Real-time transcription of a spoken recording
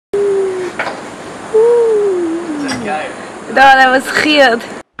No, that was Geert.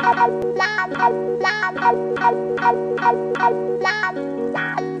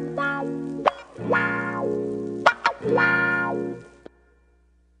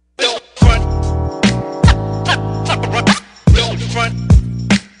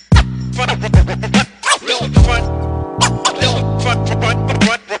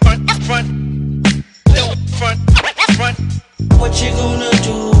 What you gonna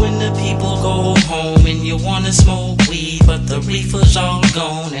do when the people go home and you wanna smoke weed but the reefer's all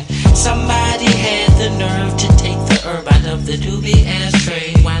gone and somebody had the nerve to take the herb out of the doobie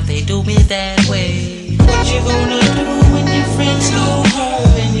ashtray? Why they do me that way? What you gonna do when your friends go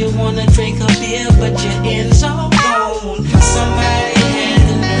home and you wanna drink a beer but your end's all gone? Somebody had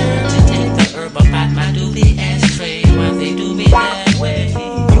the nerve to take the herb out my doobie ashtray. Why they do me that way?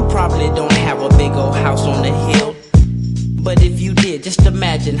 You probably don't have a big old house on the hill, but if you did, just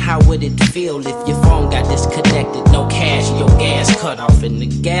imagine how would it feel if your phone got disconnected, no cash, your gas cut off, and the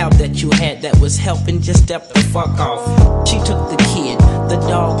gal that you had that was helping just stepped the fuck off. She took the kid, the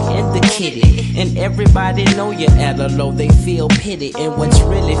dog, and the kitty, and everybody know you're at a low, they feel pity. And what's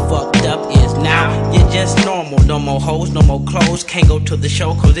really fucked up is now you're just normal. No more hoes, no more clothes, can't go to the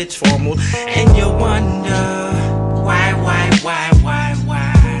show cause it's formal. And you wonder, why?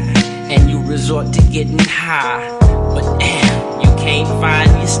 And you resort to getting high, but damn, you can't find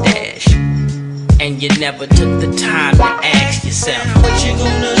your stash. And you never took the time to ask yourself, what you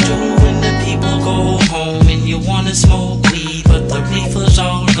gonna do when the people go home and you wanna smoke weed but the reefer's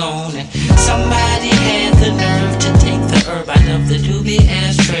all gone and somebody had the nerve to take the herb out of the doobie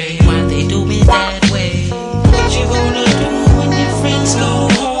ashtray? Why they do me that way? What you gonna do when your friends go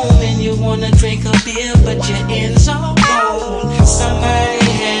home and you wanna drink a beer but your end's all gone? Somebody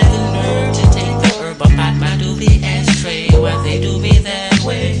had the nerve to take the herb out my doobie ashtray. Why they do me that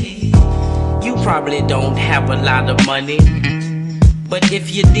way? You probably don't have a lot of money, but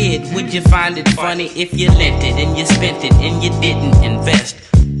if you did, would you find it funny if you lent it and you spent it and you didn't invest?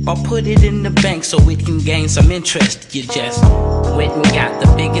 Or put it in the bank so it can gain some interest? You just went and got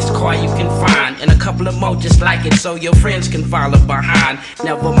the biggest car you can find and a couple of more just like it so your friends can follow behind.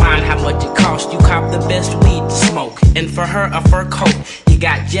 Never mind how much it costs, you cop the best weed to smoke, and for her a fur coat. You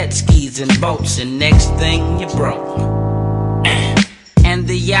got jet skis and boats, and next thing you broke. And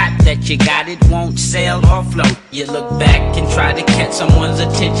the yacht that you got, it won't sail or float. You look back and try to catch someone's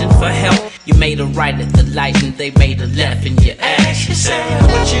attention for help. You made a right at the light and they made a left, and you ask yourself,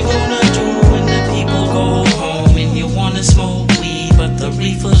 what you gonna do when the people go home and you wanna smoke weed but the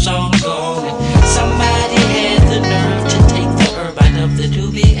reefer's all gone and somebody had the nerve to take the herb out of the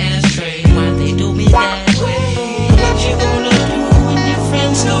doobie ashtray?